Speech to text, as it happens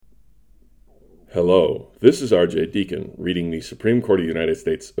Hello, this is R.J. Deacon reading the Supreme Court of the United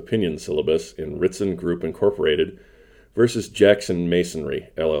States opinion syllabus in Ritson Group Incorporated versus Jackson Masonry,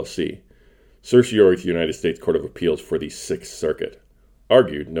 LLC. Certiorari to the United States Court of Appeals for the Sixth Circuit.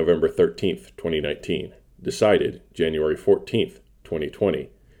 Argued November 13th, 2019. Decided January 14th, 2020.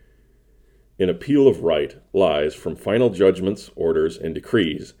 An appeal of right lies from final judgments, orders, and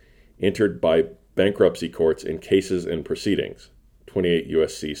decrees entered by bankruptcy courts in cases and proceedings. 28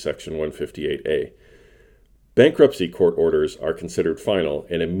 U.S.C. Section 158A. Bankruptcy court orders are considered final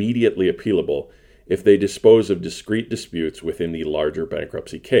and immediately appealable if they dispose of discrete disputes within the larger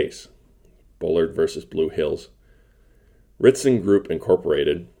bankruptcy case. Bullard v. Blue Hills. Ritson Group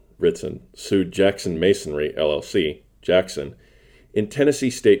Incorporated, Ritson, sued Jackson Masonry, LLC, Jackson, in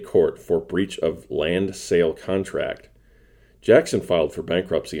Tennessee State Court for breach of land sale contract. Jackson filed for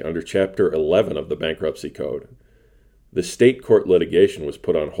bankruptcy under Chapter 11 of the Bankruptcy Code. The state court litigation was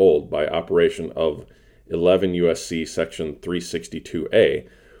put on hold by operation of 11 U.S.C. Section 362A,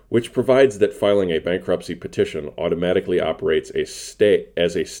 which provides that filing a bankruptcy petition automatically operates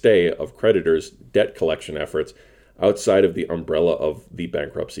as a stay of creditors' debt collection efforts outside of the umbrella of the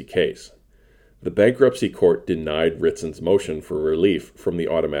bankruptcy case. The bankruptcy court denied Ritson's motion for relief from the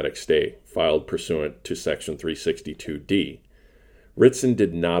automatic stay filed pursuant to Section 362D. Ritson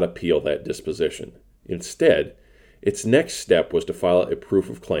did not appeal that disposition. Instead, its next step was to file a proof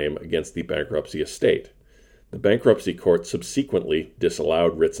of claim against the bankruptcy estate. The bankruptcy court subsequently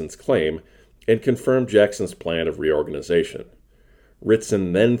disallowed Ritson's claim and confirmed Jackson's plan of reorganization.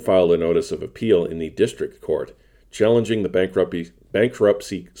 Ritson then filed a notice of appeal in the district court, challenging the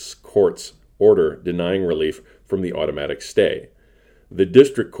bankruptcy court's order denying relief from the automatic stay. The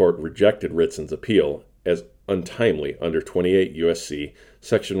district court rejected Ritson's appeal as untimely under 28 U.S.C.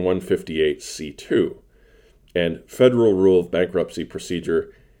 Section 158C2. and Federal Rule of Bankruptcy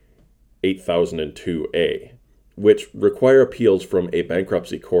Procedure 8002A, which require appeals from a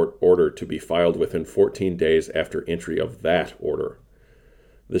bankruptcy court order to be filed within 14 days after entry of that order.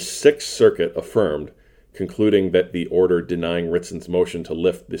 The Sixth Circuit affirmed, concluding that the order denying Ritson's motion to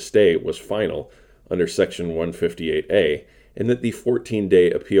lift the stay was final under Section 158A, and that the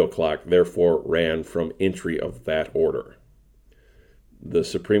 14-day appeal clock therefore ran from entry of that order. The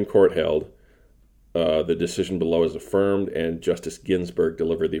Supreme Court held the decision below is affirmed, and Justice Ginsburg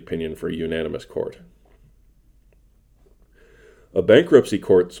delivered the opinion for a unanimous court. A bankruptcy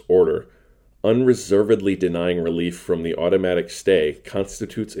court's order unreservedly denying relief from the automatic stay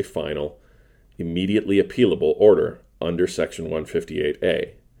constitutes a final, immediately appealable order under Section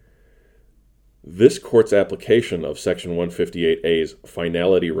 158A. This court's application of Section 158A's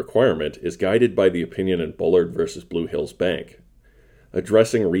finality requirement is guided by the opinion in Bullard v. Blue Hills Bank.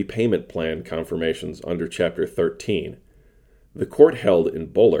 Addressing repayment plan confirmations under Chapter 13, the court held in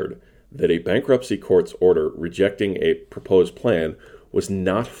Bullard that a bankruptcy court's order rejecting a proposed plan was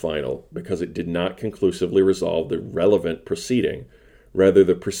not final because it did not conclusively resolve the relevant proceeding. Rather,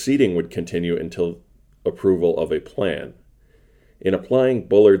 the proceeding would continue until approval of a plan. In applying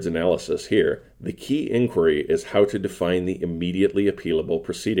Bullard's analysis here, the key inquiry is how to define the immediately appealable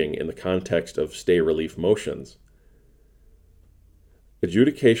proceeding in the context of stay relief motions.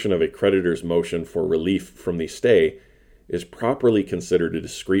 Adjudication of a creditor's motion for relief from the stay is properly considered a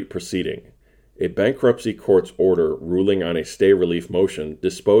discrete proceeding. A bankruptcy court's order ruling on a stay relief motion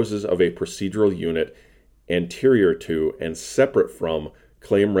disposes of a procedural unit anterior to and separate from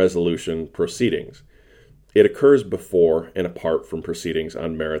claim resolution proceedings. It occurs before and apart from proceedings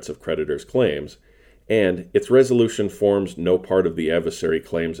on merits of creditors' claims, and its resolution forms no part of the adversary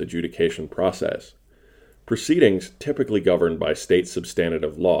claims adjudication process. Proceedings typically governed by state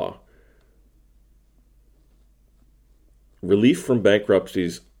substantive law. Relief from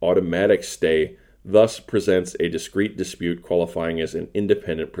bankruptcy's automatic stay thus presents a discrete dispute qualifying as an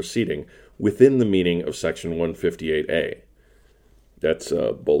independent proceeding within the meaning of Section 158A. That's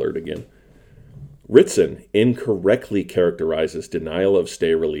Bullard again. Ritson incorrectly characterizes denial of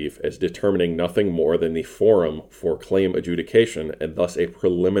stay relief as determining nothing more than the forum for claim adjudication and thus a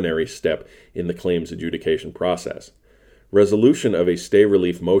preliminary step in the claims adjudication process. Resolution of a stay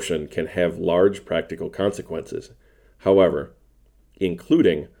relief motion can have large practical consequences, however,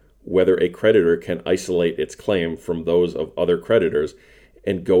 including whether a creditor can isolate its claim from those of other creditors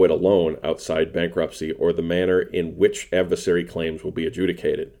and go it alone outside bankruptcy, or the manner in which adversary claims will be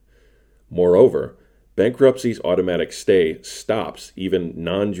adjudicated. Moreover, bankruptcy's automatic stay stops even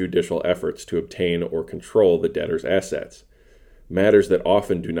non-judicial efforts to obtain or control the debtor's assets, matters that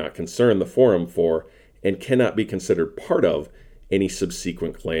often do not concern the forum for and cannot be considered part of any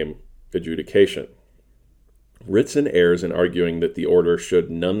subsequent claim adjudication. Ritson errs in arguing that the order should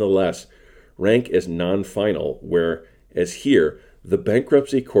nonetheless rank as non-final, whereas here, the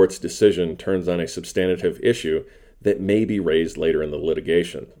bankruptcy court's decision turns on a substantive issue that may be raised later in the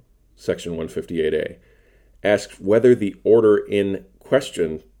litigation. Section 158A asks whether the order in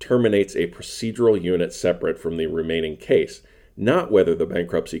question terminates a procedural unit separate from the remaining case, not whether the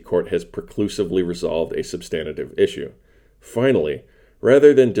bankruptcy court has preclusively resolved a substantive issue. Finally,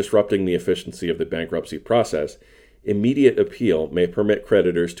 rather than disrupting the efficiency of the bankruptcy process, immediate appeal may permit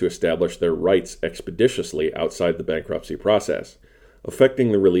creditors to establish their rights expeditiously outside the bankruptcy process,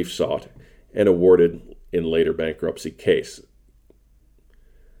 affecting the relief sought and awarded in later bankruptcy case.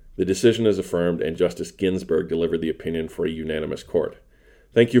 The decision is affirmed, and Justice Ginsburg delivered the opinion for a unanimous court.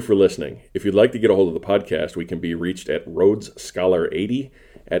 Thank you for listening. If you'd like to get a hold of the podcast, we can be reached at RhodesScholar80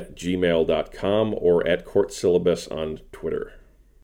 @gmail.com or at Court Syllabus on Twitter.